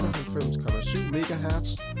98,7 MHz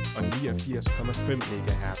og 89,5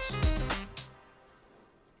 MHz.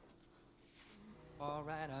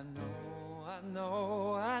 Alright, I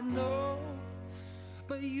know,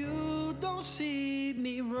 but you don't see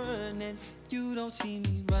me running, you don't see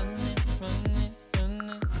me running,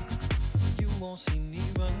 you won't see me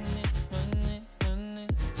running,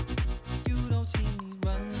 you don't see me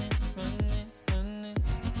running,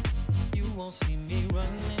 you won't see me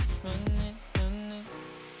running.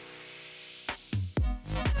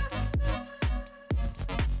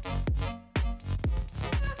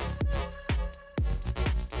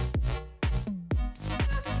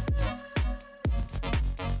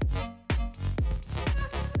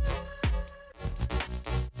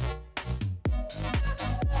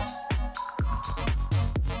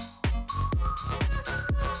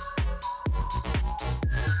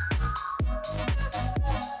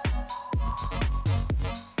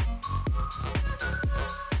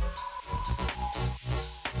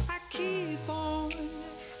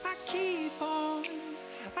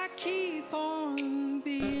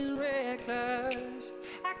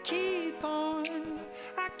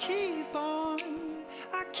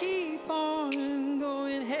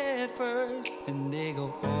 And they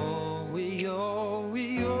go, oh, we all,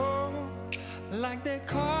 like they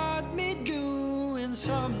caught me doing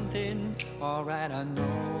something. Alright, I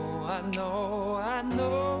know,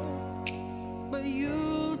 but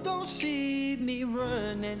you don't see me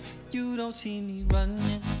running, you don't see me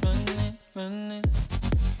running,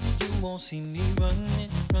 you won't see me running,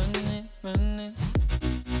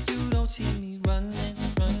 you don't see me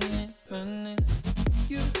running,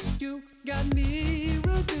 you got me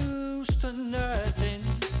reduced to nothing.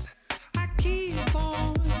 I keep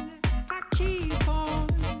on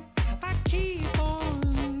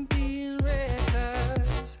being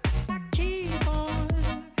reckless. I keep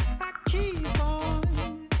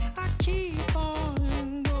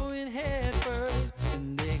on going head first.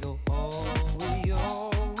 And they go, oh, we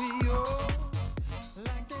all,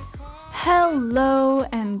 like they call. Hello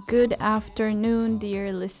and good afternoon,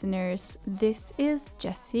 dear listeners. This is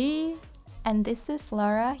Jessie. And this is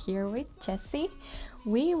Laura here with Jessie.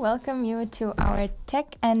 We welcome you to our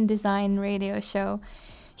Tech and Design radio show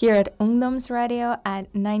here at Ungdomsradio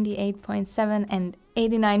at 98.7 and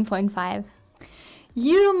 89.5.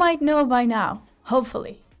 You might know by now,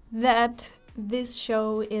 hopefully, that this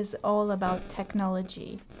show is all about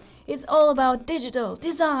technology. It's all about digital,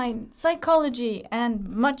 design, psychology, and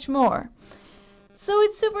much more. So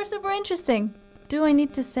it's super interesting. Do I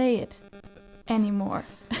need to say it anymore?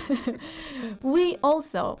 We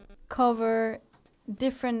also cover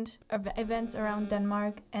different events around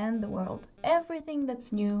Denmark and the world. Everything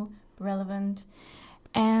that's new, relevant,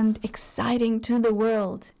 and exciting to the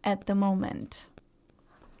world at the moment.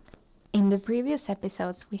 In the previous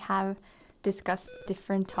episodes, we have discussed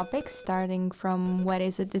different topics, starting from what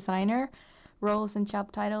is a designer, roles and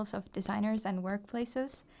job titles of designers and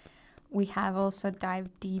workplaces. We have also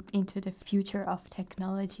dived deep into the future of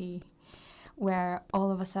technology, where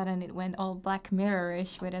all of a sudden it went all Black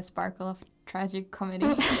Mirror-ish with a sparkle of tragic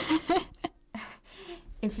comedy.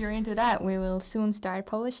 If you're into that, we will soon start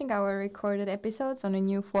publishing our recorded episodes on a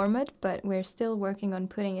new format, but we're still working on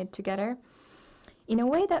putting it together in a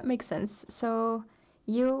way that makes sense, so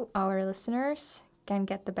you, our listeners, can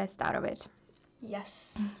get the best out of it.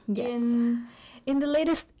 Yes. Yes. In the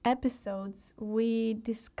latest episodes, we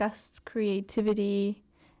discussed creativity,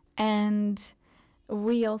 and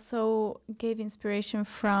we also gave inspiration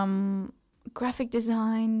from graphic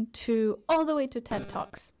design to all the way to TED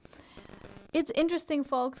Talks. It's interesting,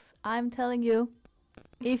 folks. I'm telling you,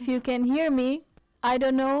 if you can hear me, I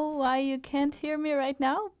don't know why you can't hear me right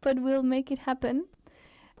now, but we'll make it happen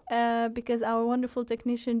because our wonderful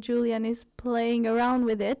technician Julian is playing around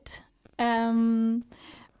with it.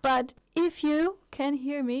 But if you can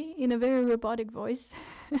hear me in a very robotic voice,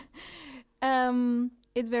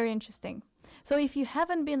 it's very interesting. So if you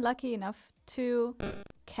haven't been lucky enough to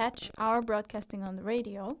catch our broadcasting on the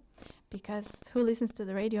radio, because who listens to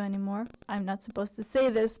the radio anymore? I'm not supposed to say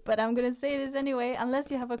this, but I'm going to say this anyway.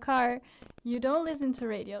 Unless you have a car, you don't listen to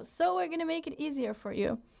radio. So we're going to make it easier for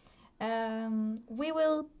you. We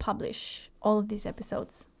will publish all of these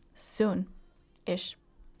episodes soon-ish.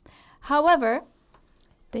 However,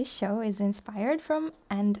 this show is inspired from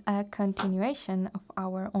and a continuation of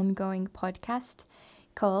our ongoing podcast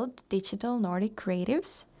called Digital Nordic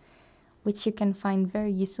Creatives, which you can find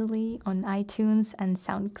very easily on iTunes and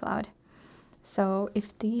SoundCloud. So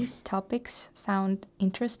if these topics sound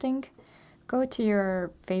interesting, go to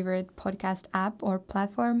your favorite podcast app or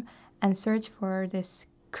platform and search for this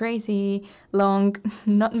crazy, long,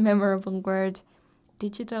 not memorable word,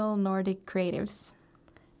 Digital Nordic Creatives.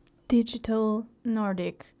 Digital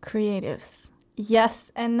Nordic Creatives.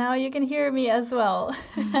 Yes, and now you can hear me as well.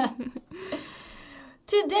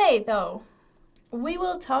 Today, though, we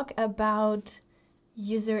will talk about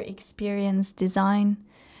user experience design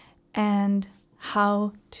and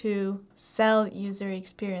how to sell user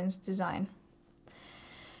experience design.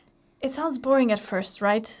 It sounds boring at first,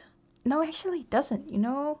 right? No, actually it doesn't. You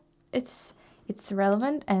know, it's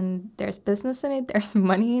relevant and there's business in it, there's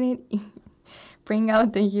money in it. Bring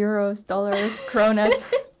out the euros, dollars, kronas.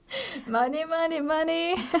 Money, money,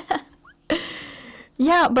 money.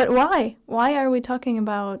 Yeah, but why? Why are we talking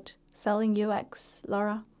about selling UX,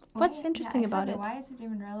 Laura? What's interesting about it? Why is it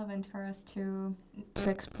even relevant for us to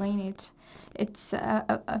explain it? It's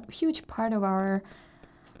a huge part of our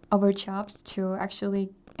jobs to actually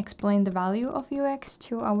explain the value of UX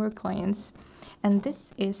to our clients. And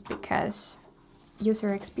this is because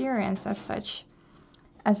user experience as such,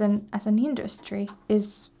 as an industry,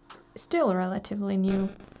 is still relatively new,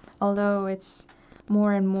 although it's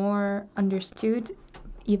more and more understood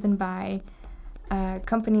even by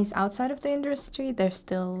companies outside of the industry. There's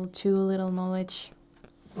still too little knowledge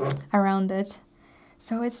around it.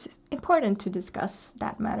 So it's important to discuss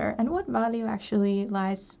that matter and what value actually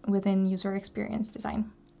lies within user experience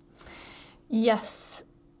design. Yes,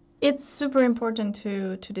 it's super important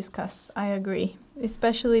to discuss, I agree,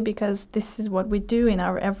 especially because this is what we do in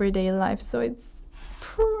our everyday life. So it's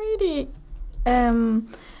pretty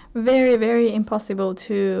very, very impossible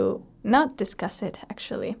to not discuss it,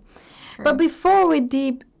 actually. True. But before we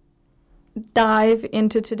deep dive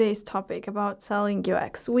into today's topic about selling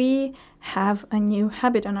UX, we have a new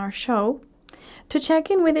habit on our show to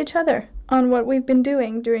check in with each other on what we've been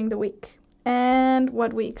doing during the week and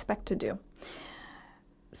what we expect to do.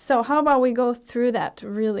 So how about we go through that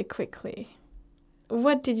really quickly?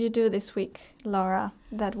 What did you do this week, Laura,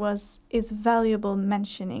 that is valuable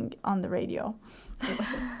mentioning on the radio?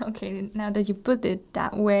 Okay, now that you put it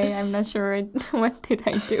that way, I'm not sure what did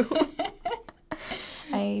I do.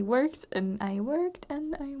 I worked and I worked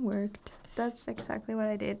and I worked. That's exactly what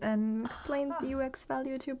I did. And explained the UX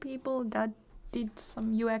value to people that did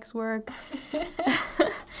some UX work.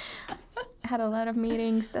 Had a lot of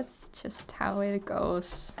meetings. That's just how it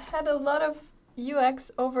goes. Had a lot of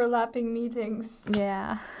UX overlapping meetings.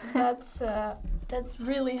 Yeah. That's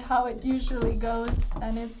really how it usually goes,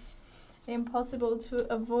 and it's impossible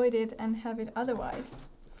to avoid it and have it otherwise.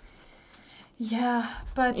 Yeah,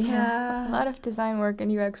 but a lot of design work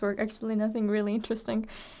and UX work. Actually, nothing really interesting.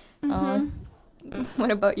 Mm-hmm.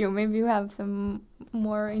 What about you? Maybe you have some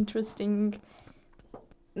more interesting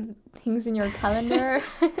things in your calendar.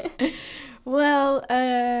 Well,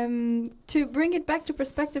 to bring it back to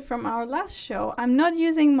perspective from our last show, I'm not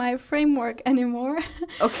using my framework anymore.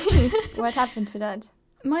 Okay, what happened to that?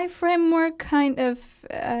 My framework kind of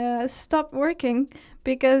stopped working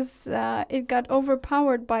because it got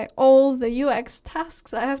overpowered by all the UX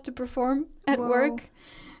tasks I have to perform at work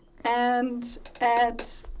and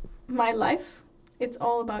at my life. It's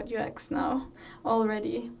all about UX now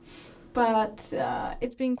already. But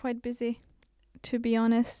it's been quite busy, to be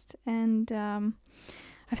honest. And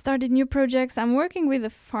I've started new projects. I'm working with a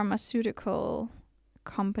pharmaceutical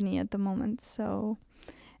company at the moment, so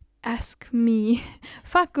ask me,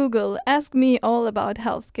 fuck Google, ask me all about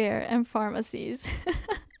healthcare and pharmacies.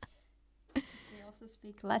 Do you also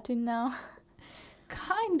speak Latin now?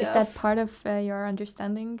 Kind of. Is that part of your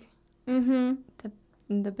understanding?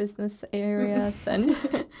 Mm-hmm. The business areas and...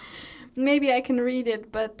 Maybe I can read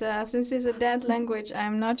it, but since it's a dead language,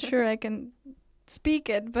 I'm not sure I can speak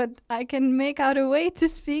it, but I can make out a way to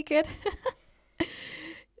speak it.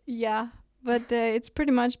 Yeah. But it's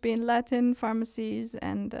pretty much been Latin, pharmacies,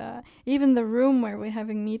 and even the room where we're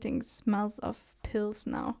having meetings smells of pills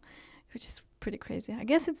now, which is pretty crazy. I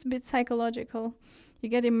guess it's a bit psychological. You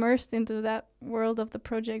get immersed into that world of the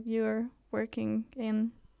project you're working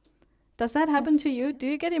in. Does that happen to you? Do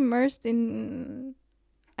you get immersed in,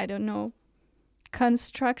 I don't know,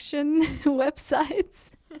 construction websites?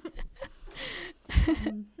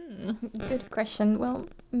 Good question. Well,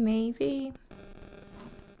 maybe...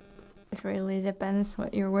 It really depends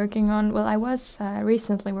what you're working on. Well, I was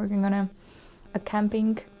recently working on a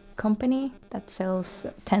camping company that sells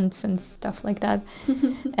tents and stuff like that.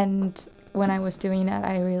 And when I was doing that,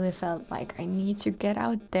 I really felt like I need to get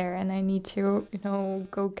out there and I need to,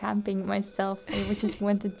 go camping myself. I just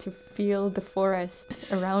wanted to feel the forest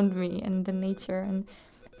around me and the nature. And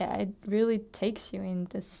yeah, it really takes you in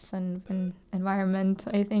this environment,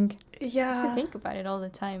 I think. Yeah. If you think about it all the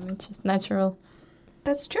time, it's just natural.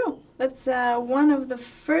 That's true. That's one of the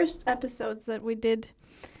first episodes that we did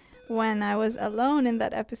when I was alone in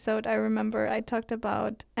that episode, I remember I talked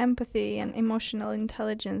about empathy and emotional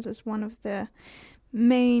intelligence as one of the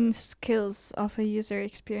main skills of a user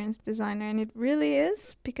experience designer. And it really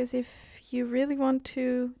is, because if you really want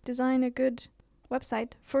to design a good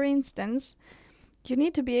website, for instance, you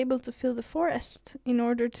need to be able to feel the forest in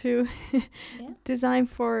order to design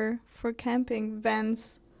for camping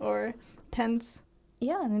vans or tents.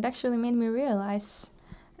 Yeah, and it actually made me realize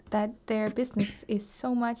that their business is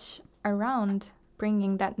so much around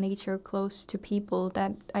bringing that nature close to people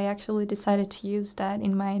that I actually decided to use that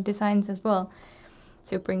in my designs as well,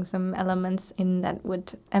 to bring some elements in that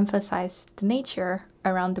would emphasize the nature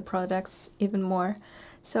around the products even more.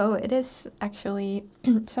 So it is actually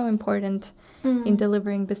so important in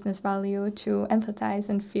delivering business value to empathize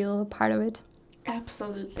and feel a part of it.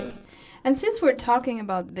 Absolutely. And since we're talking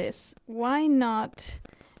about this, why not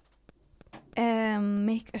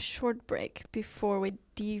make a short break before we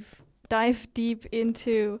dive deep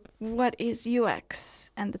into what is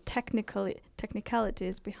UX and the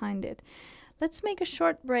technicalities behind it? Let's make a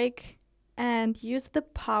short break and use the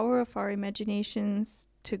power of our imaginations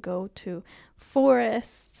to go to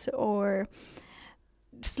forests or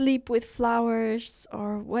sleep with flowers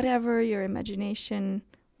or whatever your imagination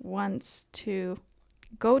wants to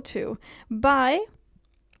go to by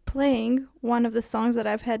playing one of the songs that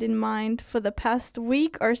I've had in mind for the past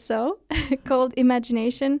week or so called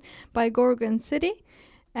Imagination by Gorgon City.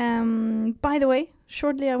 By the way,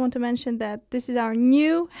 shortly I want to mention that this is our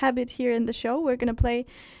new habit here in the show. We're going to play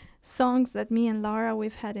songs that me and Lara,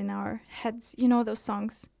 we've had in our heads. You know those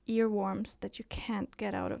songs, earworms that you can't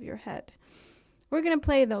get out of your head. We're going to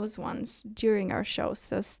play those ones during our show.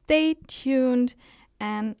 So stay tuned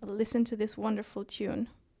and listen to this wonderful tune.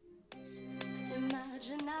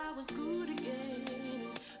 Imagine I was good again,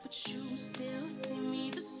 but you still see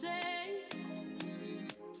me the same.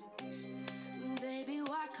 Baby,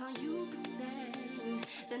 why can't you pretend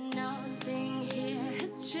that nothing here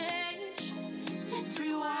has changed? Let's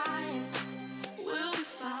rewind, we'll be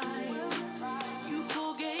fine. You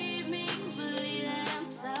forgave me, believe that I'm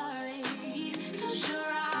sorry. Close your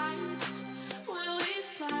eyes, we'll be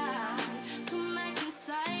fine. Come back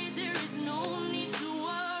inside, there is no need to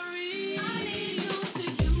worry. I need you to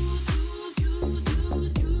use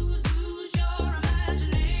your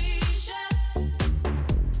imagination.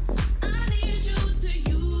 I need you to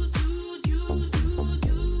use your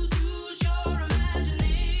imagination.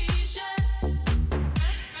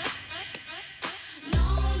 No,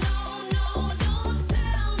 don't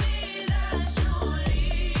tell me that you're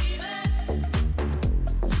leaving.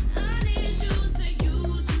 I need you to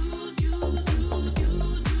use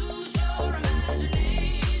your imagination.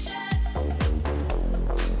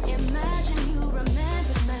 Imagine you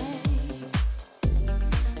remember me,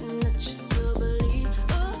 not just to believe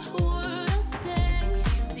a word I say.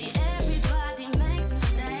 See, everybody makes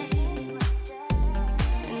mistakes,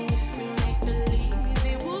 and if we make believe,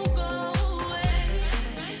 it will go away.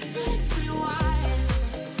 Let's rewind,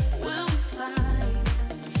 we'll be fine.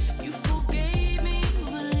 You forgave me,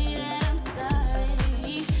 believe that I'm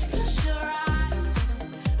sorry. Close your eyes,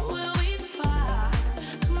 we'll be fine.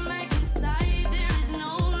 Come back inside, there is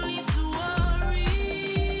no need to worry.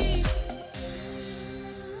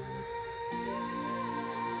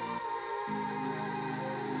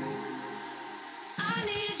 I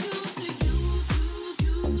need you to use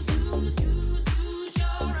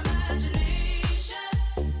your imagination.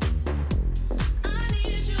 I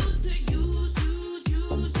need you to use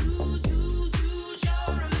your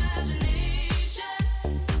imagination.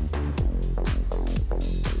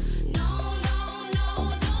 No,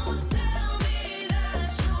 don't tell me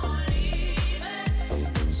that you're leaving.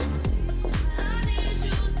 I need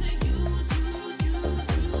you to use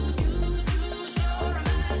your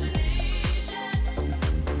imagination.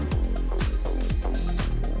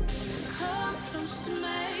 Come close to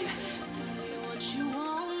me, tell me what you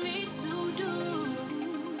want me to do.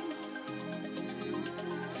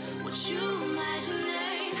 What you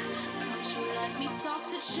imagining? Can't you let me talk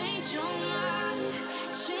to change your mind?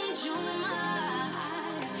 Change your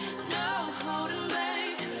mind. No holding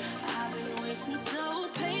back. I've been waiting so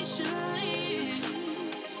patiently.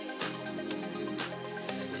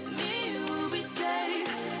 With me you'll be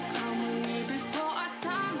safe. Come with me before our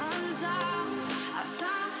time runs out. Our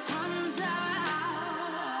time runs out.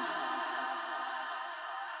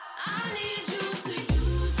 I need you to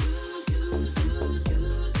use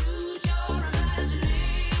your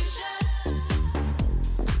imagination.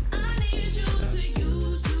 I need you to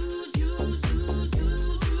use your imagination.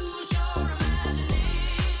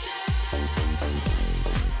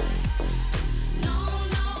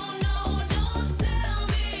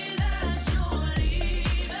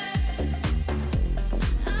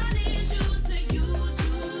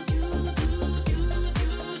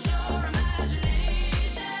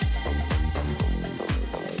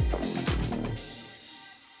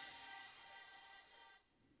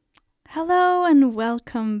 Hello and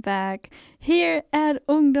welcome back here at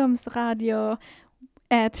Ungdomsradio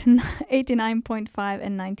at 89.5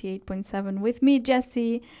 and 98.7 with me,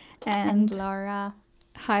 Jessie, And Laura.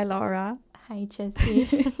 Hi, Laura. Hi,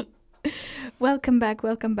 Jessie. Welcome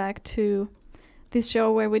back to this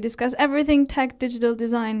show where we discuss everything tech, digital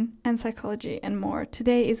design, and psychology and more.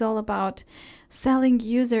 Today is all about selling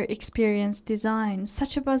user experience design.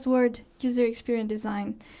 Such a buzzword, user experience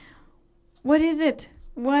design. What is it?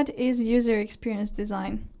 What is user experience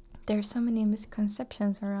design? There's so many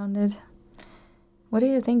misconceptions around it. What do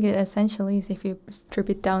you think it essentially is if you strip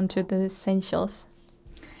it down to the essentials?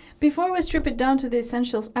 Before we strip it down to the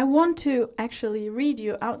essentials, I want to actually read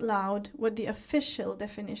you out loud what the official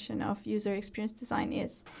definition of user experience design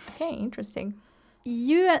is. Okay, interesting.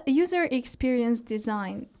 User experience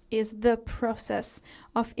design is the process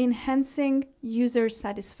of enhancing user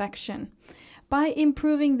satisfaction by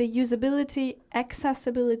improving the usability,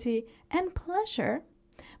 accessibility, and pleasure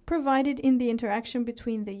provided in the interaction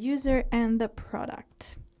between the user and the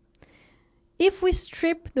product. If we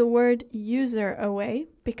strip the word user away,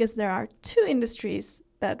 because there are two industries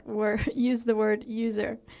that use the word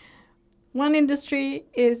user. One industry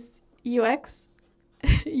is UX,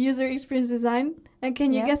 user experience design. And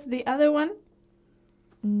can you guess the other one?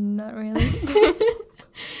 Not really.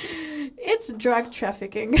 It's drug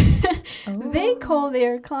trafficking. They call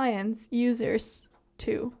their clients users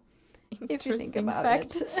too. If you think about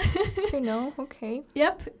it. To know, okay.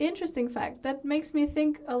 Yep, interesting fact. That makes me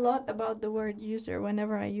think a lot about the word user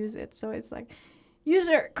whenever I use it. So it's like,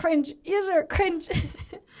 user cringe.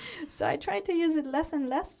 So I try to use it less and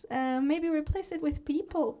less. Maybe replace it with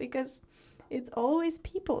people, because it's always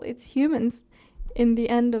people. It's humans in the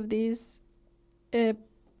end of these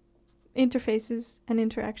interfaces and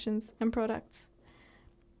interactions and products.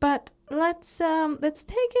 But let's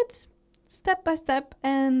take it step by step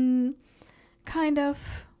and kind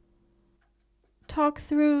of talk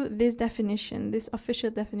through this definition, this official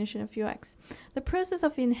definition of UX. The process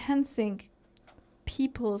of enhancing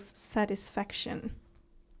people's satisfaction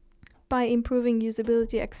by improving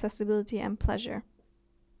usability, accessibility, and pleasure.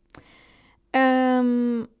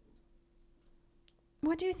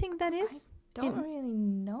 What do you think that is? I don't really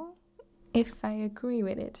know if I agree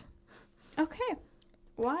with it. Okay.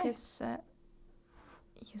 Why? Because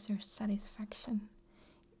user satisfaction.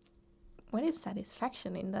 What is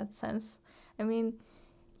satisfaction in that sense? I mean,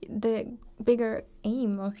 the bigger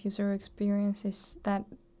aim of user experience is that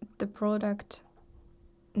the product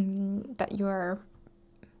that you are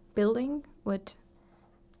building would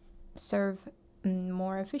serve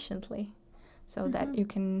more efficiently, so that you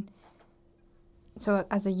can. So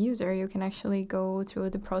as a user, you can actually go through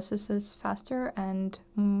the processes faster and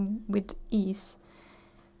with ease.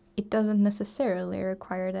 It doesn't necessarily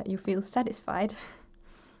require that you feel satisfied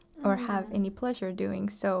or have any pleasure doing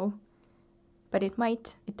so, but it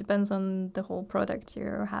might. It depends on the whole product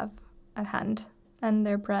you have at hand and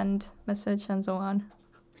their brand message and so on.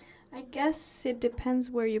 I guess it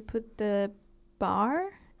depends where you put the bar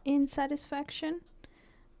in satisfaction,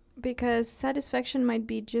 because satisfaction might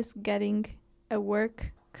be just getting a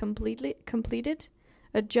work completed,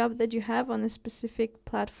 a job that you have on a specific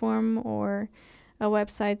platform or a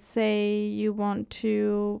website. Say you want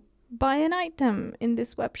to buy an item in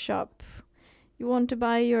this web shop, you want to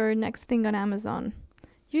buy your next thing on Amazon.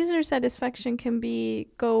 User satisfaction can be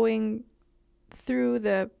going through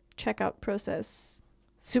the checkout process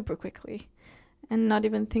super quickly and not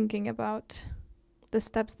even thinking about the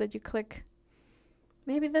steps that you click.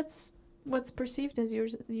 Maybe that's what's perceived as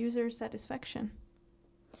user satisfaction.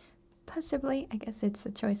 Possibly. I guess it's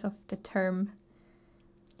a choice of the term.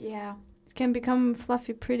 Yeah, it can become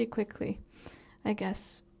fluffy pretty quickly, I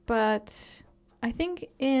guess. But I think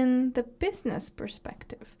in the business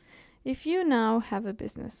perspective, if you now have a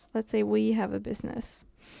business, let's say we have a business,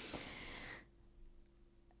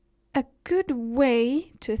 a good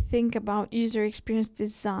way to think about user experience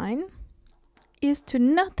design is to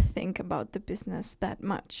not think about the business that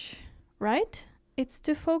much, right? It's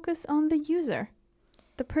to focus on the user,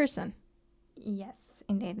 the person. Yes,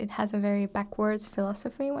 indeed. It has a very backwards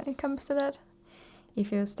philosophy when it comes to that.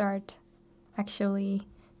 If you start actually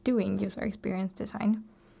doing user experience design,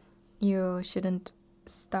 you shouldn't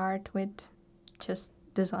start with just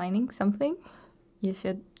designing something. You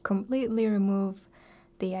should completely remove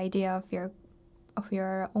the idea of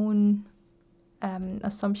your own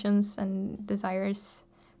assumptions and desires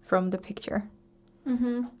from the picture.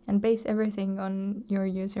 And base everything on your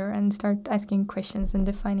user and start asking questions and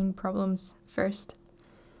defining problems first.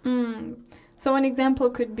 So an example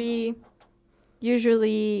could be,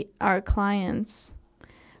 usually our clients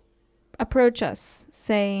approach us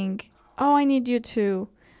saying, oh, I need you to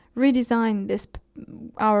redesign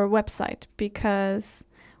our website because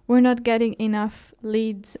we're not getting enough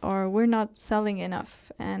leads, or we're not selling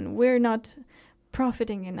enough, and we're not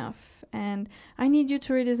profiting enough, and I need you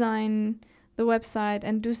to redesign the website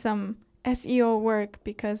and do some SEO work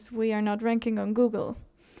because we are not ranking on Google.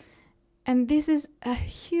 And this is a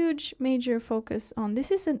huge major focus on,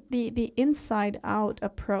 this is the inside out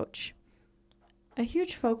approach, a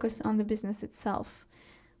huge focus on the business itself.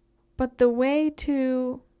 But the way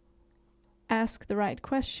to ask the right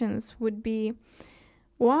questions would be,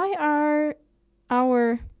 why are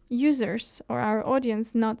our users or our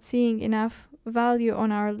audience not seeing enough value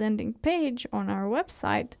on our landing page, on our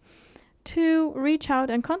website, to reach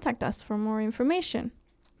out and contact us for more information?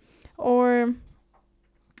 Or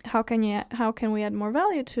how can we add more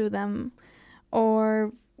value to them?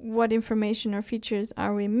 Or what information or features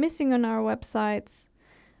are we missing on our websites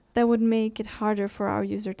that would make it harder for our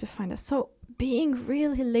user to find us? So being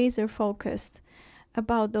really laser focused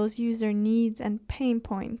about those user needs and pain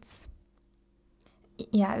points.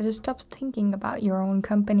 Yeah, just stop thinking about your own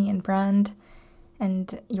company and brand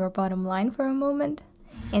and your bottom line for a moment,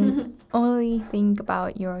 and only think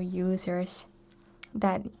about your users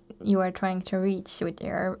that you are trying to reach with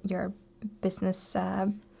your business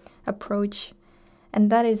approach. And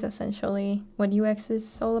that is essentially what UX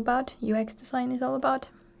is all about. UX design is all about.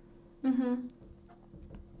 Mm-hmm.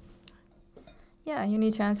 Yeah, you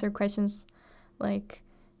need to answer questions like,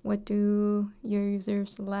 what do your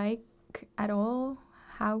users like at all?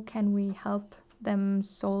 How can we help them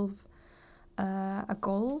solve a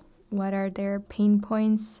goal? What are their pain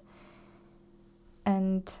points?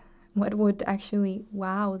 And what would actually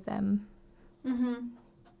wow them? Mm-hmm.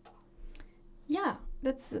 Yeah,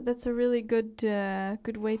 that's a really good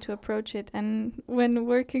way to approach it. And when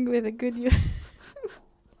working with a good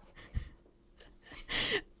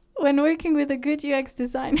when working with a good UX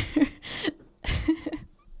designer,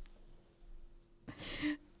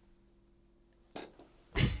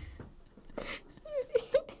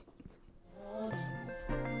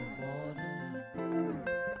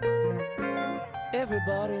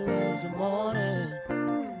 everybody loves a morning.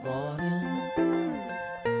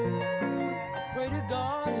 I pray to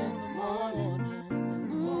God in the morning.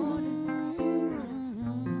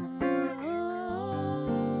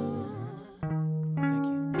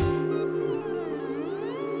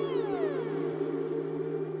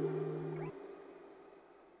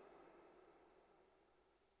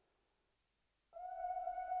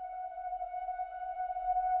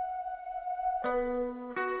 Thank you.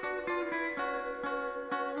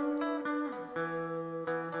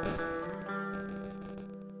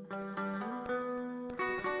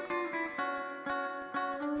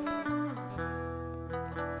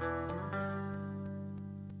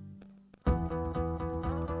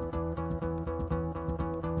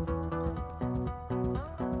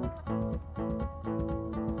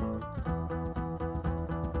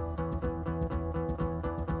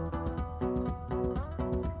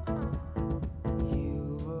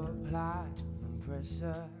 You apply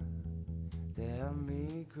pressure, tell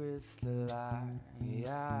me crystalline,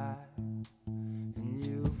 and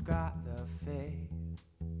you've got the faith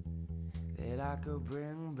that I could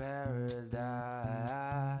bring paradise.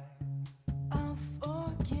 I'll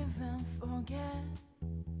forgive and forget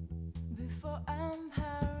before I'm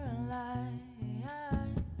paralyzed.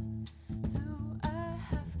 Do I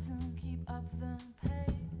have to keep up the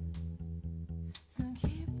pace to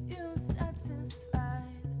keep you satisfied?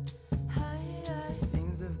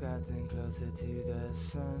 Things have gotten closer to the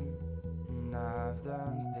sun, and I've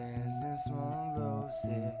done things in small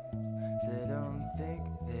doses. So don't think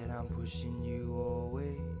that I'm pushing you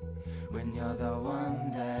away when you're the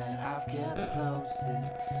one that I've kept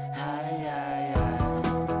closest.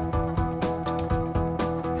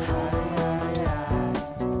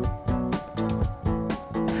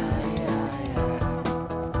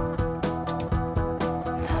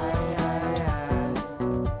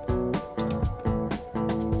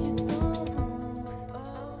 You don't move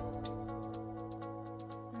slow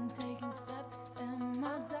and taking steps in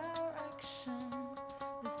my direction.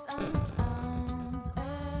 The sounds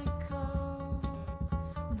echo.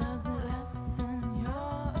 Does it lessen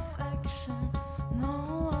your affection?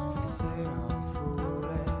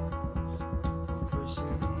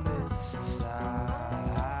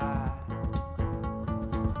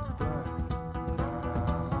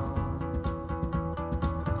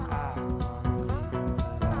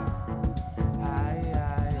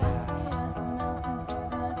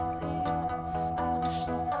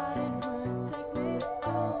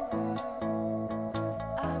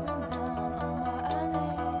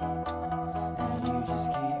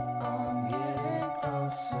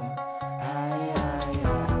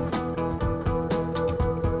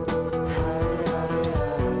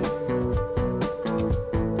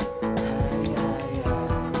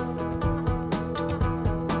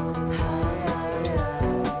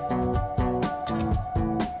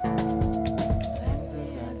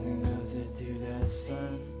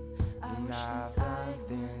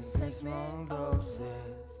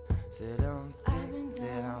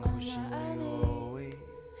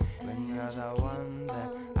 I wonder,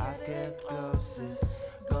 I get closest.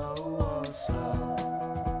 Go slow.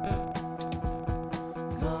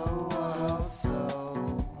 Go slow.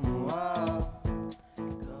 Whoa.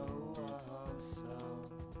 Go slow.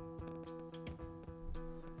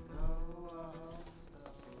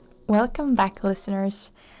 Welcome back,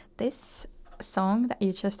 listeners. This song that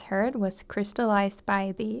you just heard was crystallized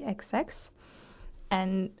by the XX,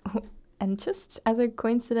 and just as a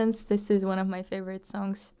coincidence, this is one of my favorite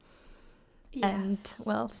songs. And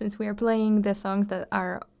well, since we are playing the songs that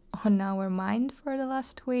are on our mind for the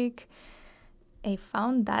last week, I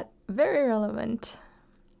found that very relevant.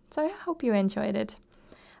 So I hope you enjoyed it.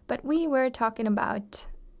 But we were talking about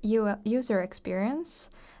user experience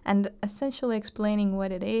and essentially explaining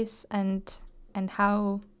what it is and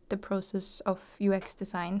how the process of UX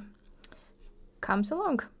design comes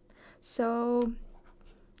along. So,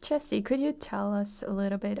 Jessie, could you tell us a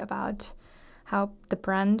little bit about how the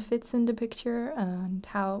brand fits in the picture and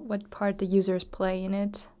what part the users play in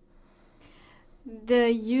it? The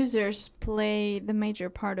users play the major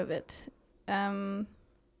part of it.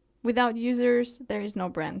 Without users, there is no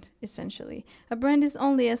brand, essentially. A brand is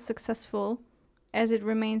only as successful as it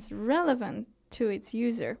remains relevant to its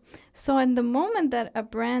user. So in the moment that a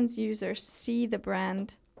brand's users see the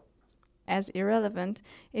brand as irrelevant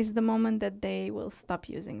is the moment that they will stop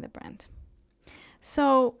using the brand.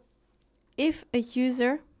 So if a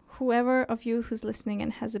user, whoever of you who's listening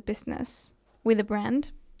and has a business with a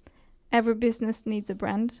brand, every business needs a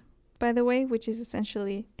brand, by the way, which is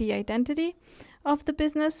essentially the identity of the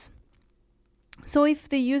business. So if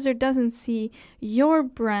the user doesn't see your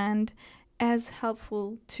brand as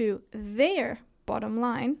helpful to their bottom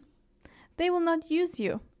line, they will not use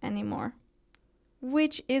you anymore,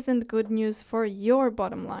 which isn't good news for your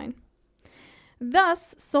bottom line.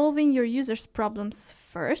 Thus, solving your users' problems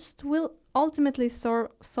first will ultimately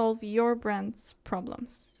solve your brand's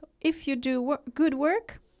problems. So if you do good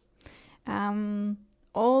work,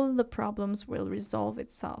 all the problems will resolve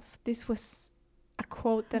itself. This was a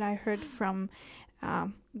quote that I heard from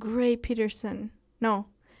Gray Peterson. No,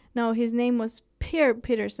 his name was Pierre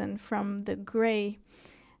Peterson from the Gray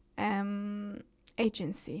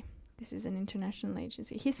agency. This is an international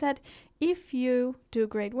agency. He said, if you do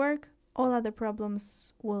great work, all other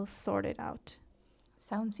problems will sort it out.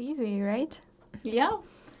 Sounds easy, right? Yeah.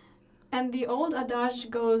 And the old adage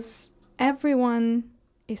goes, everyone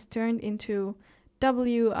is turned into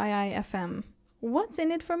WIIFM. What's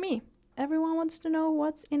in it for me? Everyone wants to know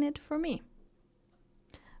what's in it for me.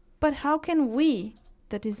 But how can we,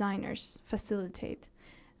 the designers, facilitate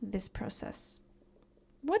this process?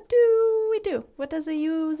 What do we do? What does a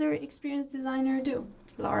user experience designer do?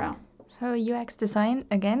 Laura. So UX design,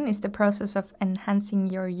 again, is the process of enhancing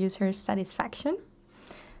your user's satisfaction.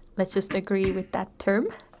 Let's just agree with that term.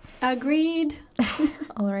 Agreed.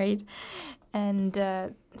 All right. And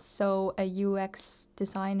so a UX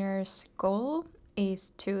designer's goal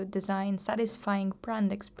is to design satisfying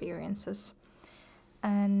brand experiences.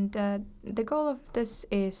 And the goal of this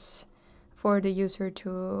is for the user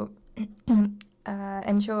to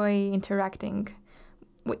enjoy interacting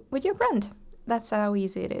with your brand. That's how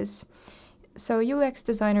easy it is. So UX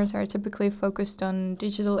designers are typically focused on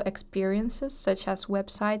digital experiences such as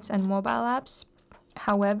websites and mobile apps.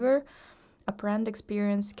 However, a brand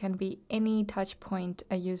experience can be any touch point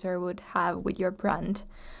a user would have with your brand.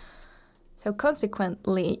 So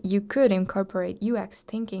consequently, you could incorporate UX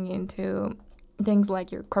thinking into things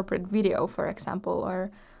like your corporate video, for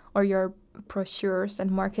example, or your brochures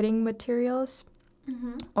and marketing materials,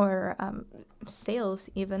 or sales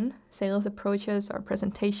approaches or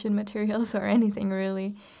presentation materials or anything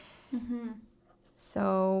really.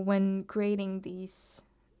 So when creating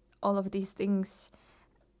all of these things,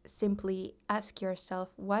 simply ask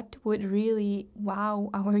yourself, what would really wow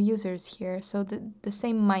our users here? So the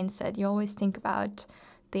same mindset, you always think about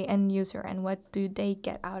the end user and what do they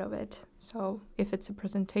get out of it. So if it's a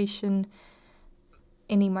presentation,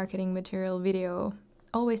 any marketing material, video,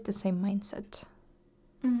 always the same mindset.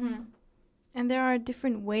 And there are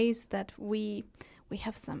different ways that we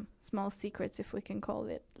have some small secrets, if we can call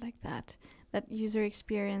it like that user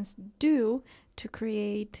experience do to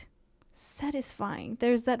create satisfying,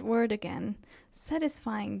 there's that word again,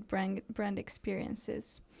 satisfying brand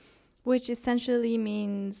experiences, which essentially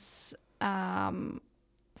means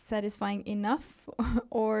satisfying enough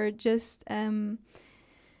or just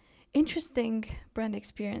interesting brand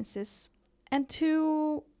experiences. And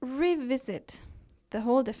to revisit the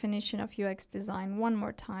whole definition of UX design one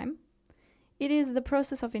more time, it is the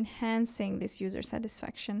process of enhancing this user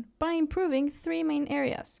satisfaction by improving three main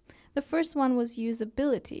areas. The first one was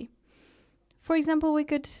usability. For example, we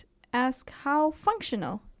could ask how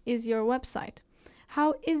functional is your website?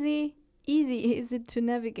 How easy is it to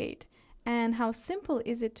navigate? And how simple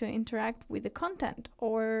is it to interact with the content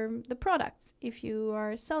or the products if you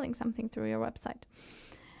are selling something through your website?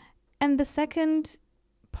 And the second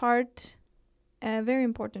part, a very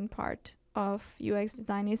important part of UX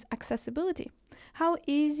design, is accessibility. How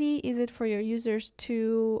easy is it for your users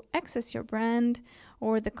to access your brand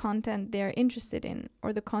or the content they're interested in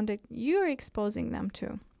or the content you're exposing them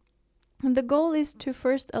to? And the goal is to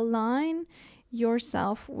first align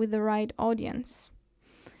yourself with the right audience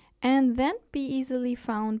and then be easily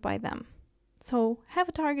found by them. So have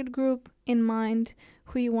a target group in mind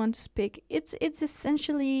who you want to speak. It's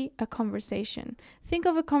essentially a conversation. Think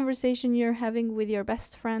of a conversation you're having with your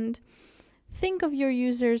best friend. Think of your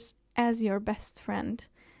users as your best friend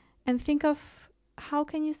and think of how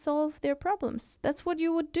can you solve their problems. That's what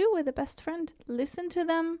you would do with a best friend. Listen to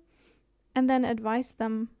them and then advise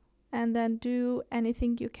them and then do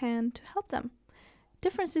anything you can to help them.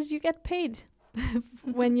 Difference is you get paid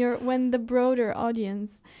when the broader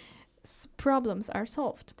audience problems are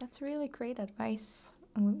solved. That's really great advice.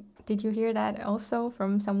 Did you hear that also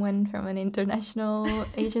from someone from an international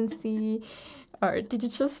agency, or did you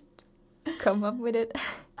just come up with it?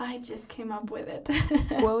 I just came up with it.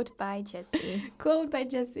 Quote by Jessie. Quote by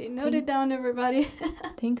Jessie. Note it down, everybody.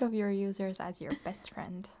 Think of your users as your best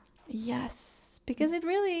friend. Yes, because it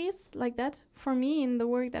really is like that. For me, in the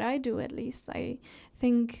work that I do, at least, I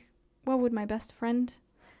think, what would my best friend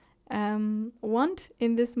want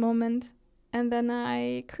in this moment? And then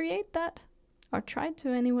I create that, or try to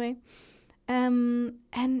anyway.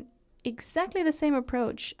 And exactly the same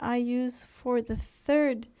approach I use for the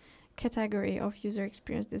third category of user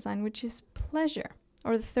experience design, which is pleasure,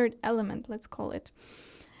 or the third element, let's call it.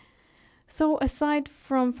 So aside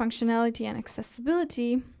from functionality and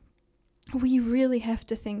accessibility, we really have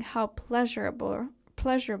to think how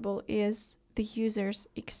pleasurable is the user's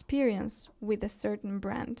experience with a certain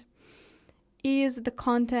brand. Is the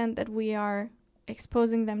content that we are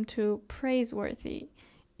exposing them to praiseworthy?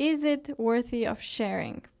 Is it worthy of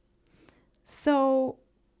sharing? So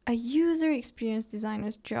a user experience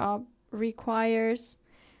designer's job requires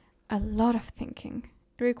a lot of thinking.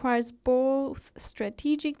 It requires both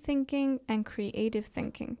strategic thinking and creative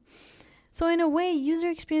thinking. So in a way, user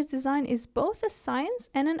experience design is both a science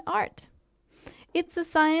and an art. It's a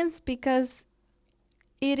science because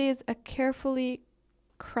it is a carefully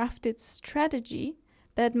crafted strategy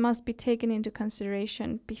that must be taken into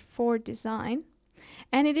consideration before design.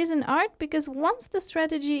 And it is an art because once the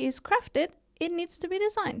strategy is crafted, it needs to be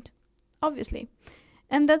designed, obviously.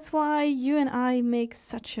 And that's why you and I make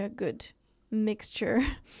such a good mixture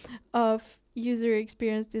of user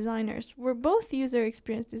experience designers. We're both user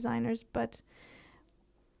experience designers, but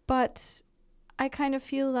I kind of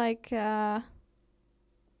feel like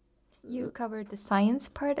you covered the science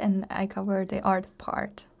part and I covered the art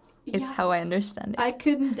part, is how I understand it. I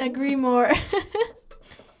couldn't agree more.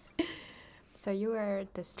 So you are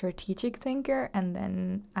the strategic thinker and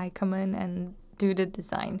then I come in and do the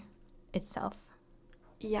design itself.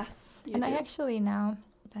 Yes. And I actually, now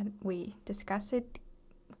that we discuss it,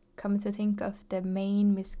 come to think of the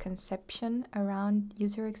main misconception around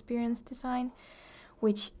user experience design,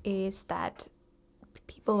 which is that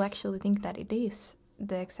people actually think that it is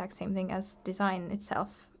the exact same thing as design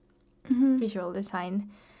itself, visual design,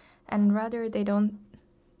 and rather they don't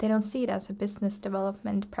see it as a business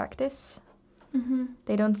development practice.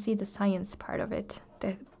 They don't see the science part of it,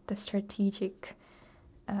 the strategic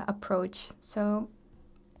approach. So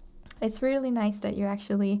it's really nice that you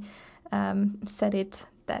actually said it,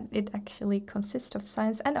 that it actually consists of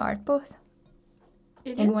science and art both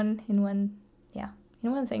in one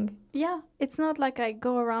thing. Yeah, it's not like I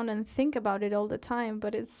go around and think about it all the time,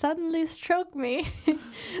 but it suddenly struck me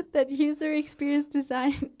that user experience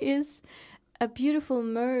design is a beautiful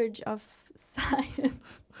merge of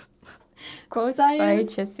science. Quotes by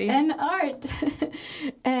Jessie. And art.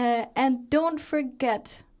 And don't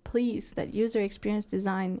forget, please, that user experience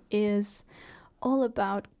design is all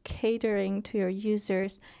about catering to your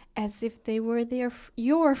users as if they were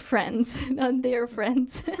your friends, not their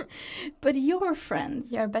friends, but your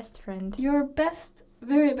friends. Your best friend. Your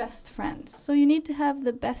very best friend. So you need to have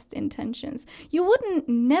the best intentions. You wouldn't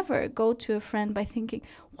never go to a friend by thinking,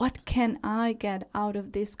 what can I get out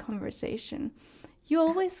of this conversation? You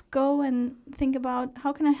always go and think about,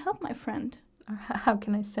 how can I help my friend? Or how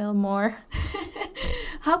can I sell more?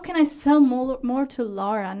 How can I sell more to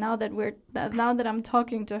Laura now that I'm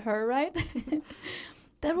talking to her, right?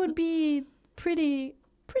 That would be pretty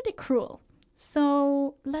cruel.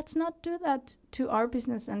 So let's not do that to our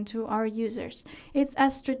business and to our users. It's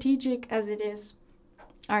as strategic as it is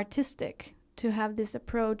artistic to have this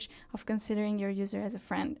approach of considering your user as a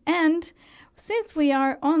friend. And since we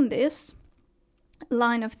are on this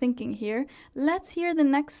line of thinking here, let's hear the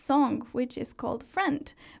next song, which is called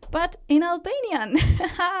Friend, but in Albanian.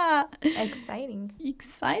 Exciting.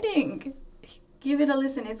 Exciting. Give it a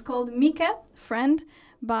listen. It's called Mike, Friend,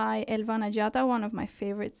 by Elvana Gjata, one of my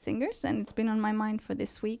favorite singers, and it's been on my mind for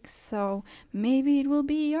this week, so maybe it will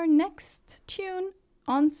be your next tune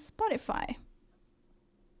on Spotify.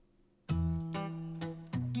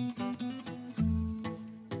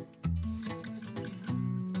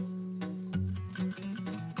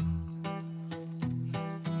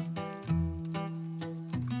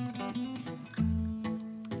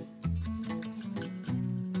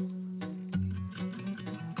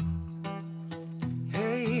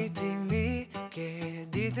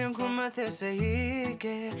 Të se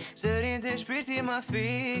ike Zërin të shpirti ma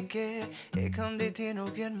fike E kam dit ti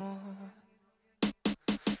nuk jen mo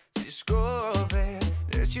Si shkove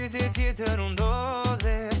Në qytet tjetër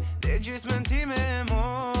undodhe Dhe gjysmën ti me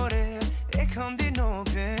more E kam dit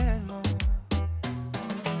nuk jen mo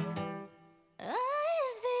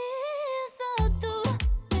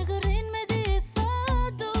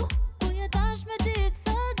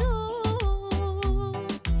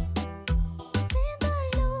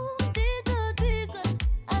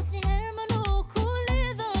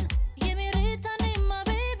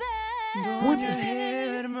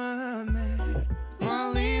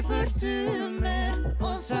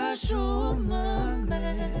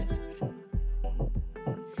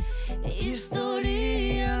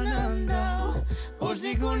Historia në ndau Por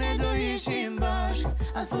sikur ne do ishim bashk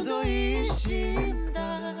A thot do ishim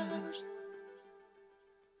dasht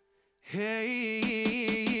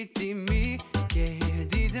Hej, ti mike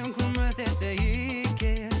Ditëm kur më the se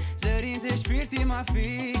ike Zërin të shpirti ma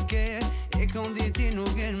fike E kom dit ti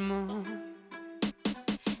nuk jen mo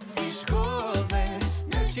Ti shkove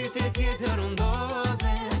Në qytet tjetër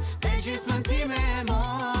undodhe Dhe gjysmën ti me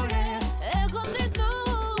more E kom dit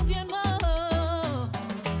nuk vjen mo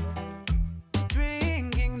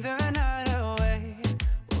Drinking the night away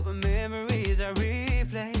All the memories I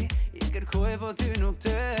replay I kërkoj po ty nuk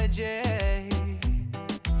të gjej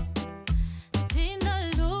Si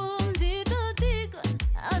ndalum ditë dikën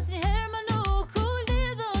Asnjëherë më nuk u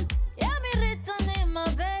lidhën Jam I rritani ma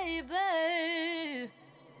baby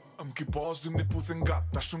Am ki pas 2000 puthe nga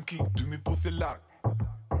Ta shumë ki 2000 puthe larg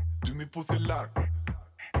 2000 puthe larg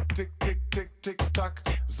Tik tik tik tik tak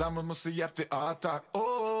Zamën më se jep ti atak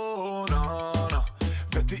Oh na na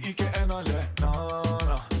Veti ike e na le na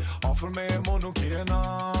na Afër me e mo nuk je na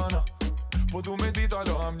na Po du me dit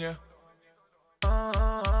alo am nje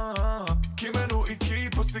Ki menu I ki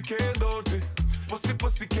po si ke ndorti Po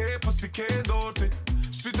si ke ndorti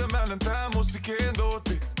Sytë me lën te mo si ke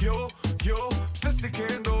ndorti Jo, pse si ke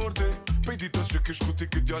ndorti Pej ditës që kish ku ti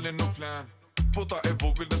këtë djallin në flen Po ta e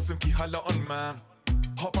vogël nësim ki hala on man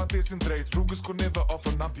Hapa tesin drejt, rrugës kur neve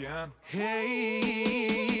ofër na bjen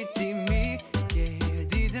Hej, ti mike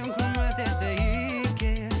Ditëm kur më the se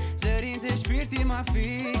ike Zërin të shpirti ma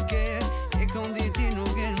fike E kom dit ti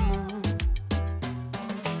nuk jen mo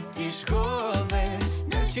Ti shkove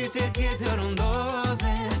Në qytet tjetër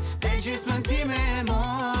undodhe Dhe gjysmën ti me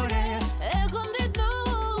more E kom dit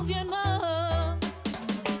nuk vjen mo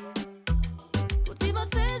Kur ti më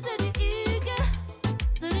the se ti ike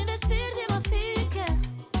Zërin dhe shpirti ma fike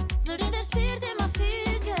Zërin dhe shpirti ma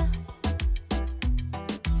fike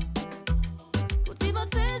Kur ti më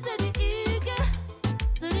the se ti ike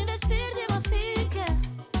Zërin dhe shpirti ma fike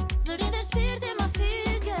Zërin dhe shpirti ma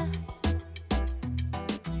fike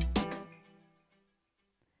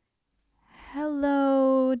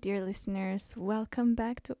Hello, dear listeners. Welcome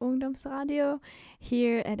back to Ungdomsradio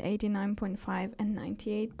here at 89.5 and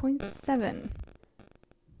 98.7.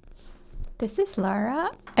 This is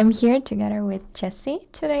Laura. I'm here together with Jessie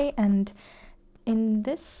today, and in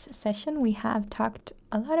this session we have talked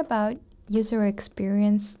a lot about user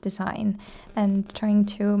experience design and trying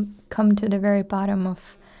to come to the very bottom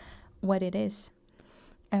of what it is.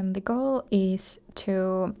 And the goal is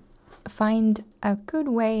to find a good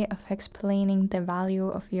way of explaining the value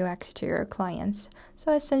of UX to your clients.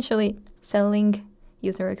 So essentially selling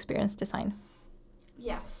user experience design.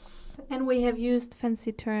 Yes, and we have used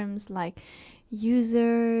fancy terms like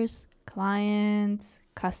users, clients,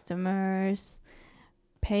 customers,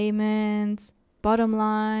 payments, bottom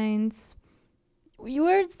lines,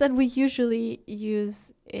 words that we usually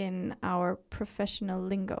use in our professional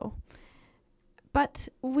lingo. But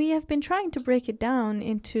we have been trying to break it down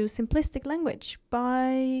into simplistic language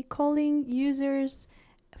by calling users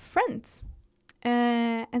friends,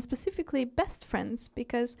 and specifically best friends,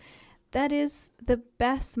 because that is the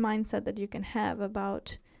best mindset that you can have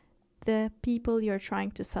about the people you're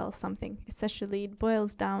trying to sell something. Essentially, it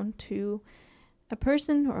boils down to a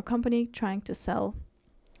person or a company trying to sell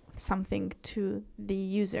something to the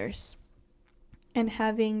users and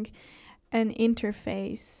having an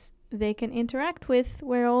interface they can interact with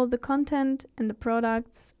where all the content and the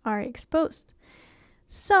products are exposed.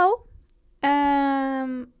 So,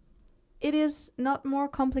 it is not more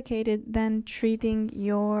complicated than treating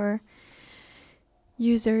your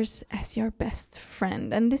users as your best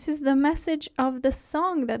friend. And this is the message of the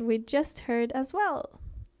song that we just heard as well.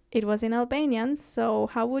 It was in Albanian, so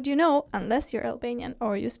how would you know unless you're Albanian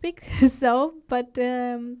or you speak so? But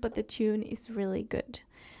the tune is really good.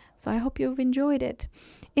 So I hope you've enjoyed it.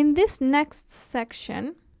 In this next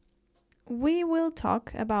section, we will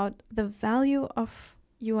talk about the value of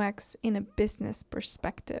UX in a business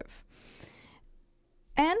perspective.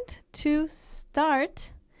 And to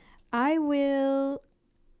start, I will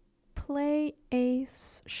play a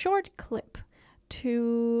short clip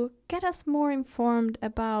to get us more informed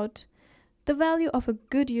about the value of a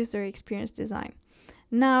good user experience design.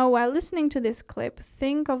 Now, while listening to this clip,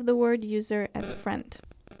 think of the word user as friend,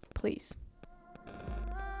 please.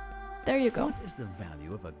 There you go. What is the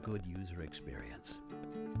value of a good user experience?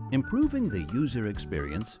 Improving the user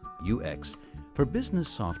experience, UX, for business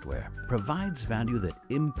software provides value that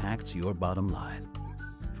impacts your bottom line.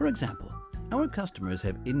 For example, our customers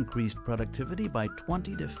have increased productivity by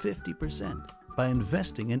 20 to 50% by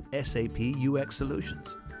investing in SAP UX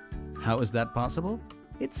solutions. How is that possible?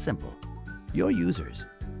 It's simple. Your users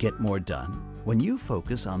get more done when you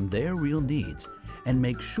focus on their real needs and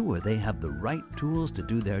make sure they have the right tools to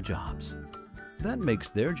do their jobs. That makes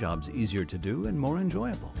their jobs easier to do and more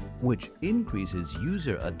enjoyable, which increases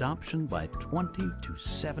user adoption by 20 to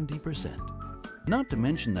 70%. Not to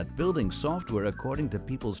mention that building software according to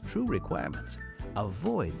people's true requirements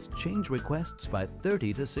avoids change requests by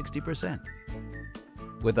 30 to 60%.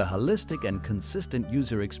 With a holistic and consistent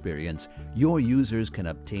user experience, your users can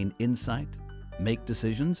obtain insight, make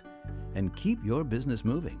decisions, and keep your business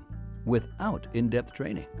moving without in-depth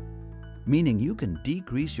training, meaning you can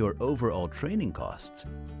decrease your overall training costs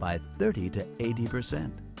by 30 to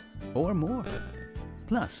 80% or more.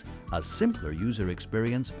 Plus, a simpler user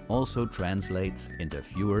experience also translates into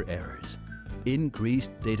fewer errors,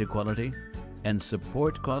 increased data quality, and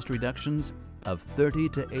support cost reductions of 30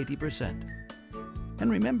 to 80%. And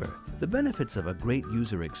remember, the benefits of a great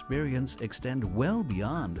user experience extend well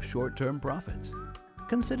beyond short-term profits.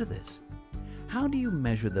 Consider this. How do you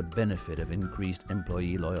measure the benefit of increased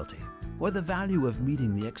employee loyalty or the value of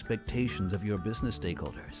meeting the expectations of your business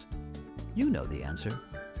stakeholders? You know the answer.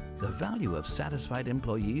 The value of satisfied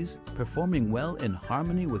employees performing well in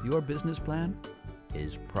harmony with your business plan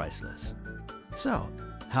is priceless. So,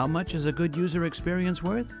 how much is a good user experience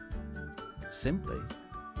worth? Simply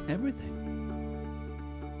everything.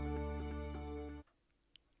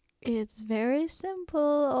 It's very simple,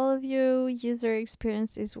 all of you. User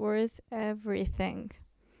experience is worth everything.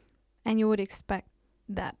 And you would expect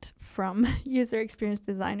that from user experience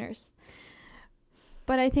designers.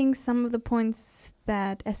 But I think some of the points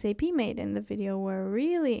that SAP made in the video were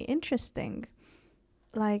really interesting,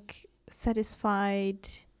 like satisfied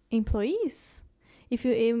employees. If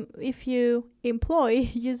you employ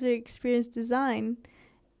user experience design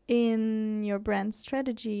in your brand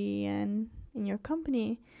strategy and in your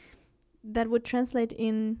company, that would translate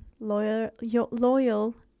in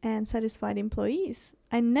loyal and satisfied employees.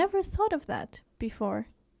 I never thought of that before.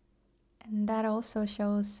 And that also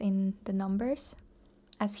shows in the numbers.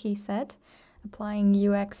 As he said, applying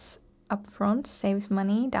UX upfront saves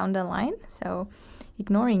money down the line. So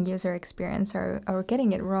ignoring user experience or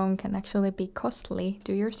getting it wrong can actually be costly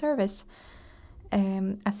to your service.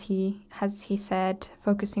 As he said,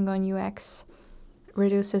 focusing on UX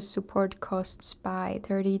reduces support costs by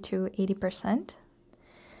 30 to 80%.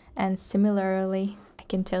 And similarly, I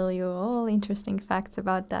can tell you all interesting facts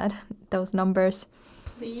about those numbers.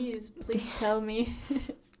 Please tell me.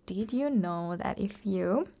 Did you know that if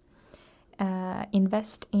you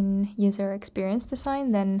invest in user experience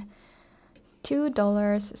design, then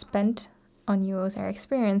 $2 spent on user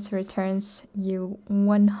experience returns you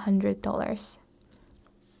 $100?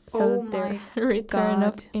 So the return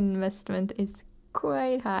of investment is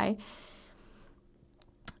quite high.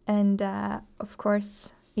 And of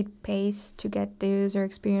course, it pays to get the user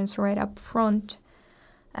experience right up front,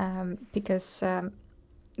 because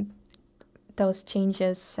those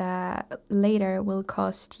changes later will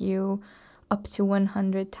cost you up to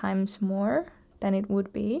 100 times more than it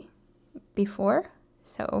would be before.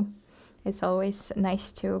 So it's always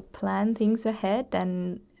nice to plan things ahead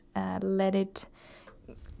and let it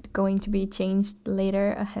going to be changed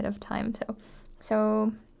later ahead of time.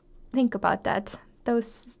 So think about that.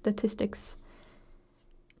 Those statistics.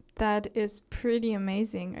 That is pretty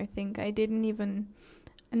amazing. I think I didn't even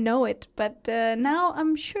know it, but now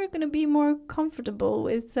I'm sure going to be more comfortable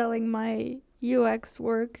with selling my UX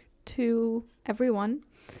work to everyone,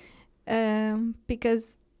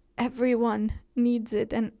 because everyone needs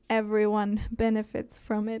it and everyone benefits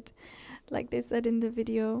from it, like they said in the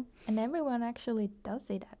video. And everyone actually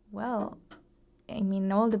does it well. I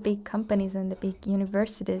mean, all the big companies and the big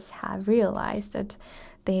universities have realized that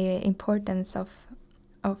the importance of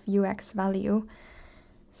UX value.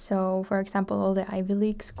 So, for example, all the Ivy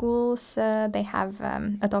League schools, they have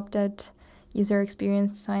adopted user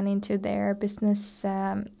experience design into their business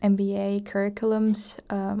MBA curriculums.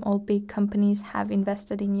 All big companies have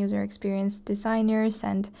invested in user experience designers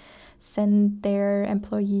and send their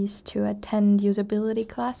employees to attend usability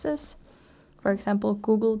classes. For example,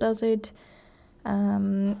 Google does it.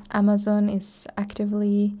 Amazon is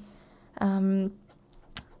actively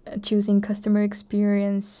choosing customer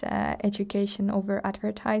experience education over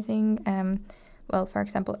advertising. Well, for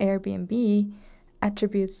example, Airbnb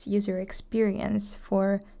attributes user experience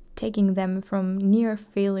for taking them from near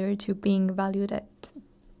failure to being valued at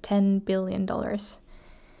 $10 billion.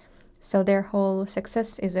 So their whole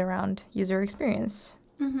success is around user experience.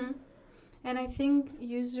 Mm-hmm. And I think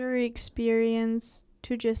user experience,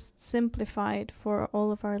 to just simplify it for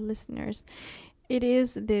all of our listeners, it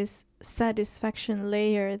is this satisfaction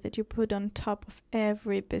layer that you put on top of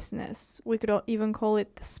every business. We could even call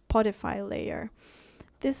it the Spotify layer.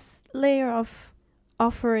 This layer of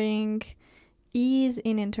offering ease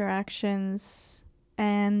in interactions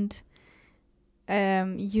and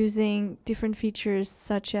using different features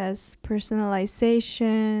such as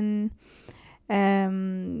personalization,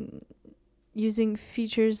 using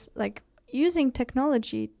features like using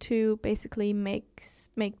technology to basically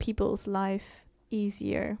make people's life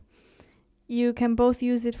easier. You can both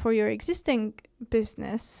use it for your existing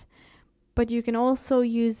business, but you can also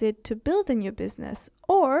use it to build a new business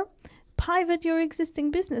or pivot your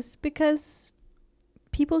existing business, because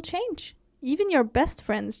people change. Even your best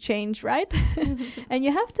friends change, right? And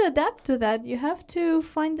you have to adapt to that. You have to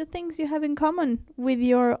find the things you have in common with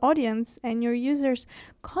your audience and your users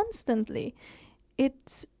constantly.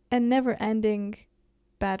 It's a never-ending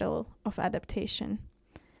battle of adaptation.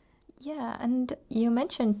 Yeah, and you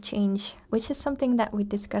mentioned change, which is something that we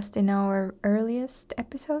discussed in our earliest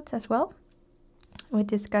episodes as well. We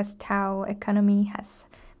discussed how economy has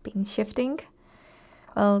been shifting.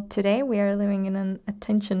 Well, today we are living in an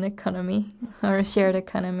attention economy or a shared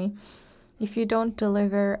economy. If you don't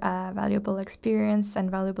deliver a valuable experience and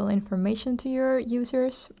valuable information to your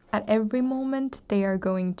users at every moment, they are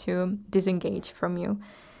going to disengage from you.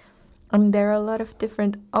 And there are a lot of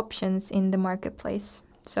different options in the marketplace.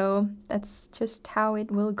 So that's just how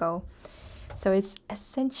it will go. So it's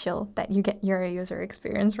essential that you get your user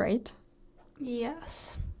experience right.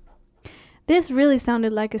 Yes. This really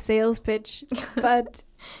sounded like a sales pitch, but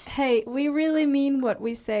hey, we really mean what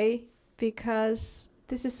we say, because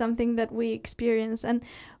this is something that we experience. And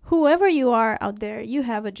whoever you are out there, you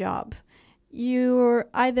have a job. You're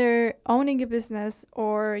either owning a business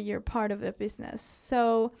or you're part of a business.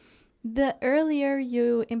 So the earlier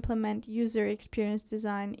you implement user experience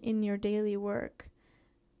design in your daily work,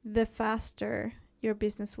 the faster your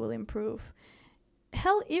business will improve.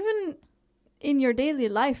 Hell, even in your daily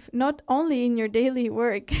life, not only in your daily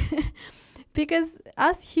work. Because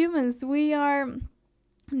as humans, we are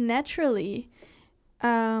naturally,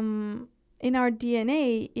 in our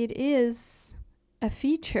DNA, it is a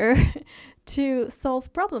feature to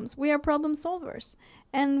solve problems. We are problem solvers,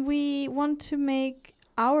 and we want to make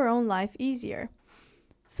our own life easier.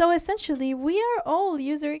 So essentially, we are all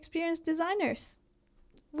user experience designers.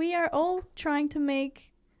 We are all trying to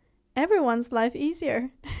make everyone's life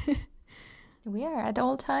easier. We are at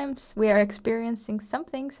all times. We are experiencing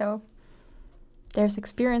something, so there's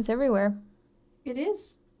experience everywhere. It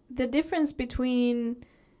is. The difference between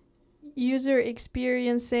user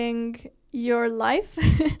experiencing your life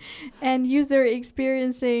and user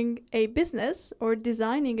experiencing a business or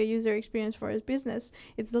designing a user experience for a business,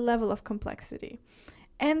 it's the level of complexity.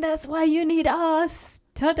 And that's why you need us.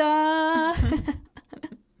 Ta-da!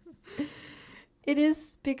 It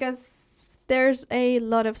is because there's a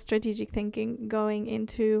lot of strategic thinking going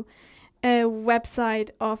into a website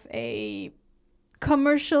of a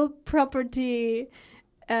commercial property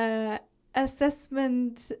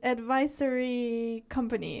assessment advisory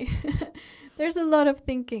company. There's a lot of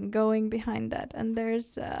thinking going behind that, and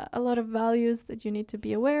there's a lot of values that you need to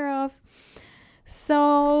be aware of.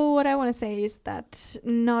 So what I want to say is that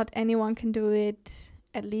not anyone can do it,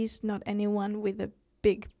 at least not anyone with a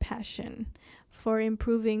big passion for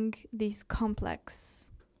improving these complex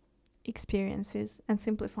experiences and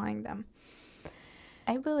simplifying them.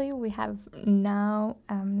 I believe we have now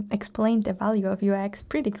explained the value of UX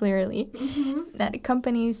pretty clearly. That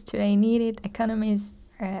companies today need it, economy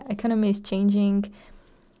is changing,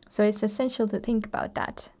 so it's essential to think about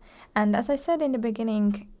that. And as I said in the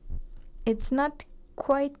beginning, it's not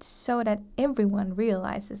quite so that everyone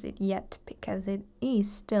realizes it yet, because it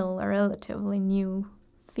is still a relatively new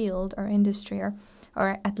field or industry,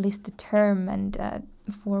 or at least the term and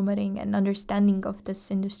formatting and understanding of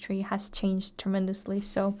this industry has changed tremendously.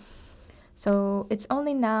 So it's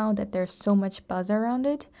only now that there's so much buzz around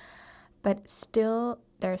it, but still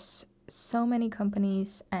there's so many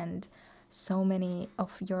companies and so many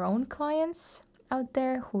of your own clients out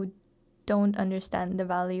there who don't understand the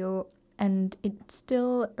value, and it's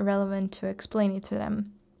still relevant to explain it to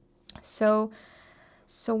them. So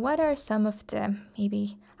what are some of the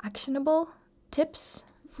maybe actionable tips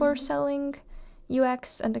for selling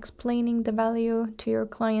UX and explaining the value to your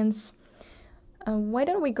clients? Why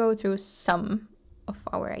don't we go through some of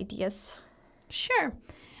our ideas? Sure.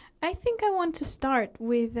 I think I want to start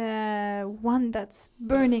with one that's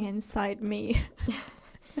burning inside me.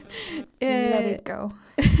 Let it go.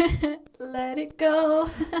 Let it go.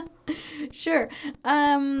 Sure.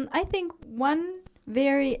 I think one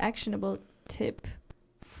very actionable tip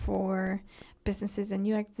for businesses and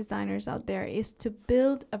UX designers out there is to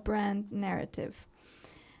build a brand narrative.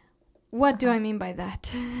 What do I mean by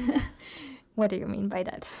that? What do you mean by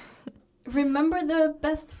that? Remember the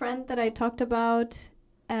best friend that I talked about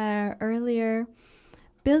earlier?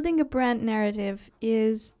 Building a brand narrative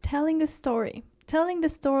is telling the story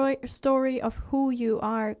of who you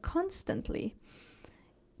are constantly.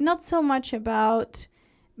 Not so much about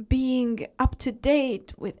being up to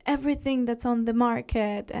date with everything that's on the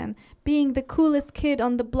market and being the coolest kid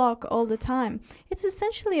on the block all the time. It's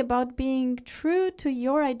essentially about being true to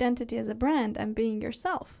your identity as a brand and being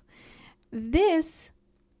yourself. This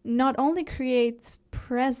not only creates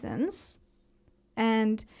presence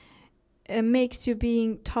and makes you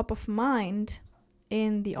being top of mind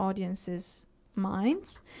in the audience's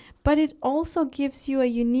minds, but it also gives you a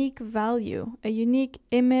unique value, a unique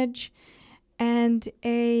image, and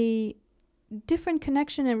a different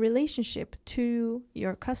connection and relationship to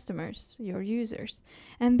your customers, your users.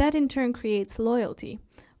 And that in turn creates loyalty.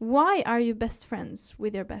 Why are you best friends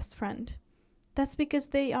with your best friend? That's because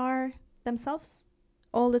they are themselves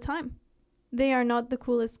all the time. They are not the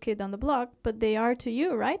coolest kid on the block, but they are to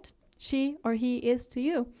you, right? She or he is to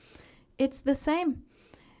you. It's the same.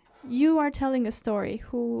 You are telling a story,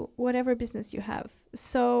 whatever business you have.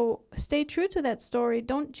 So stay true to that story.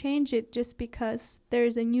 Don't change it just because there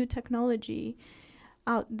is a new technology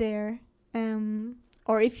out there.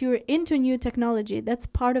 Or if you're into new technology, that's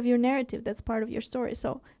part of your narrative. That's part of your story.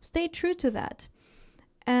 So stay true to that.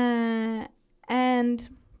 And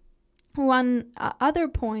one other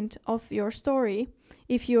point of your story,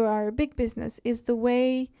 if you are a big business, is the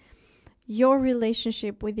way your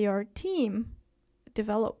relationship with your team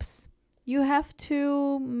develops. You have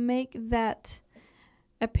to make that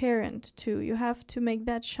apparent too. You have to make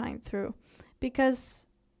that shine through, because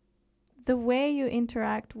the way you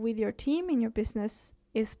interact with your team in your business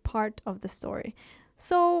is part of the story.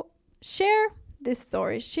 So share this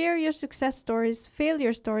story, share your success stories,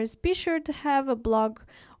 failure stories. Be sure to have a blog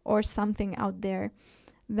or something out there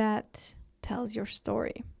that tells your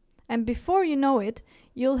story. And before you know it,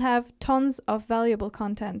 you'll have tons of valuable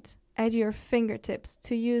content at your fingertips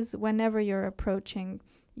to use whenever you're approaching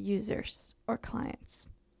users or clients.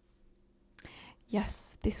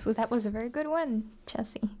 Yes, that was a very good one,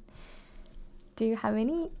 Chelsea. Do you have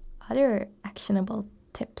any other actionable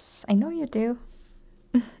tips? I know you do.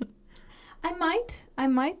 I might.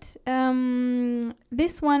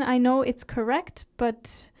 This one, I know it's correct,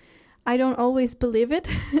 but I don't always believe it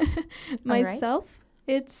myself.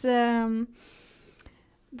 Right. It's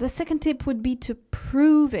the second tip would be to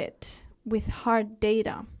prove it with hard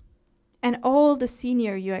data. And all the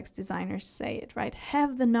senior UX designers say it, right?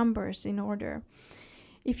 Have the numbers in order.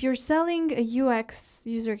 If you're selling a UX,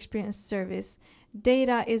 user experience service,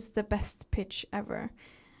 data is the best pitch ever.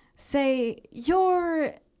 Say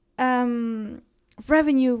your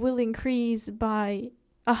revenue will increase by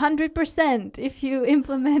 100% if you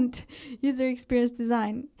implement user experience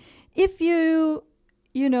design. If you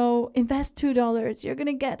invest $2, you're going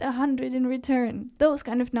to get 100 in return. Those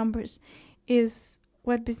kind of numbers is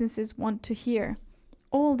what businesses want to hear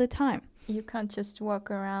all the time. You can't just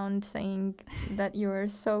walk around saying that you're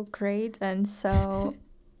so great and so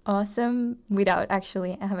awesome without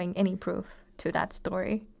actually having any proof to that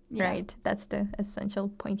story, right? That's the essential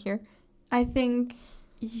point here. I think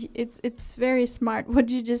it's very smart what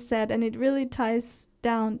you just said, and it really ties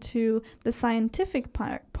down to the scientific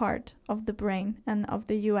part of the brain and of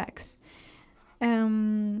the UX.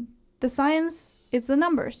 The science, it's the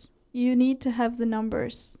numbers. You need to have the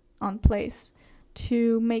numbers on place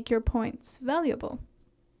to make your points valuable.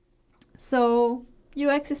 So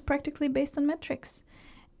UX is practically based on metrics.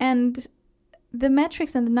 And the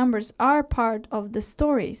metrics and the numbers are part of the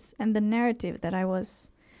stories and the narrative that I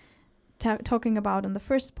was talking about on the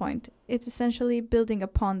first point. It's essentially building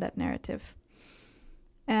upon that narrative.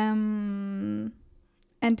 And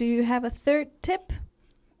do you have a third tip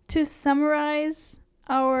to summarize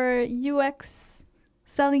our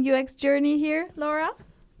selling UX journey here, Laura?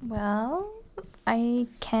 Well, I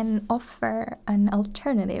can offer an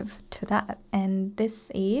alternative to that, and this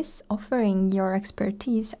is offering your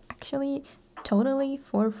expertise actually totally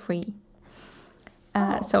for free.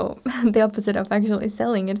 So the opposite of actually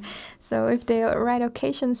selling it. So if the right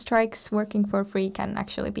occasion strikes, working for free can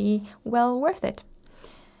actually be well worth it.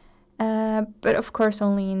 But of course,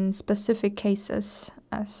 only in specific cases.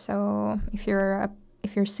 So if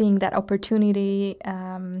you're seeing that opportunity,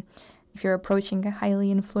 if you're approaching a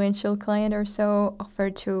highly influential client or so, offer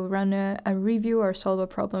to run a review or solve a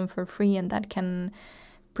problem for free, and that can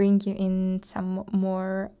bring you in some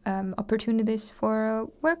more opportunities for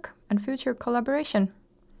work and future collaboration.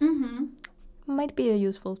 Mm-hmm. Might be a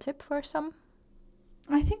useful tip for some.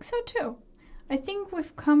 I think so too. I think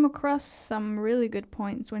we've come across some really good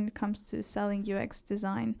points when it comes to selling UX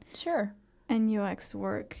design. Sure. And UX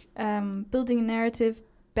work. Building a narrative,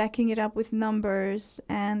 backing it up with numbers,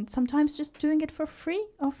 and sometimes just doing it for free,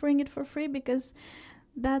 offering it for free, because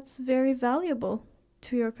that's very valuable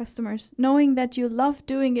to your customers. Knowing that you love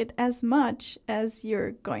doing it as much as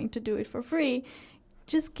you're going to do it for free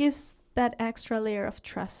just gives that extra layer of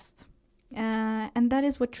trust. And that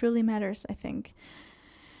is what truly matters, I think,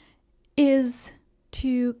 is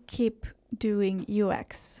to keep doing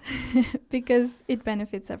UX because it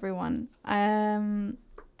benefits everyone. And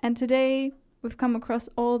today we've come across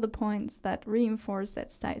all the points that reinforce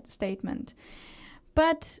that statement.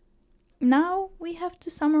 But now we have to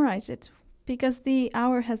summarize it because the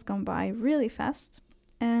hour has gone by really fast.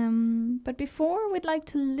 But before, we'd like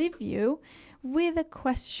to leave you with a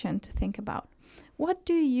question to think about. What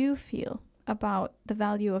do you feel about the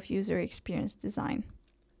value of user experience design?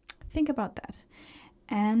 Think about that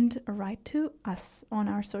and write to us on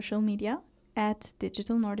our social media at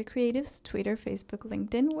Digital Nordic Creatives, Twitter, Facebook,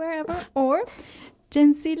 LinkedIn, wherever, or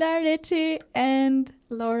Xhensila, Reci, and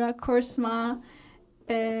Laura Korsmaa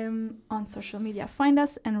on social media. Find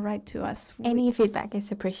us and write to us. Any feedback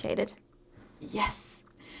is appreciated. Yes.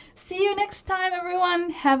 See you next time,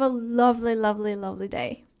 everyone. Have a lovely, lovely, lovely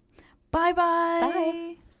day. Bye-bye.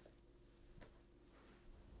 Bye.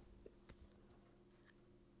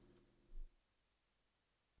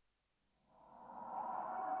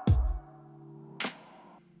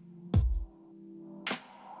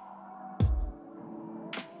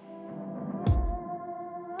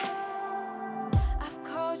 I've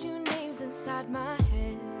called you names inside my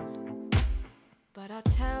head, but I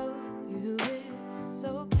tell you it's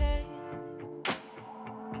okay.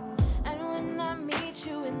 And when I meet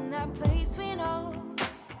you in that place we know,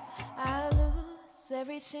 I lose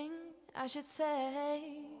everything I should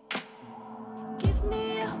say. Give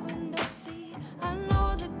me a window seat, I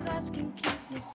know the glass can keep me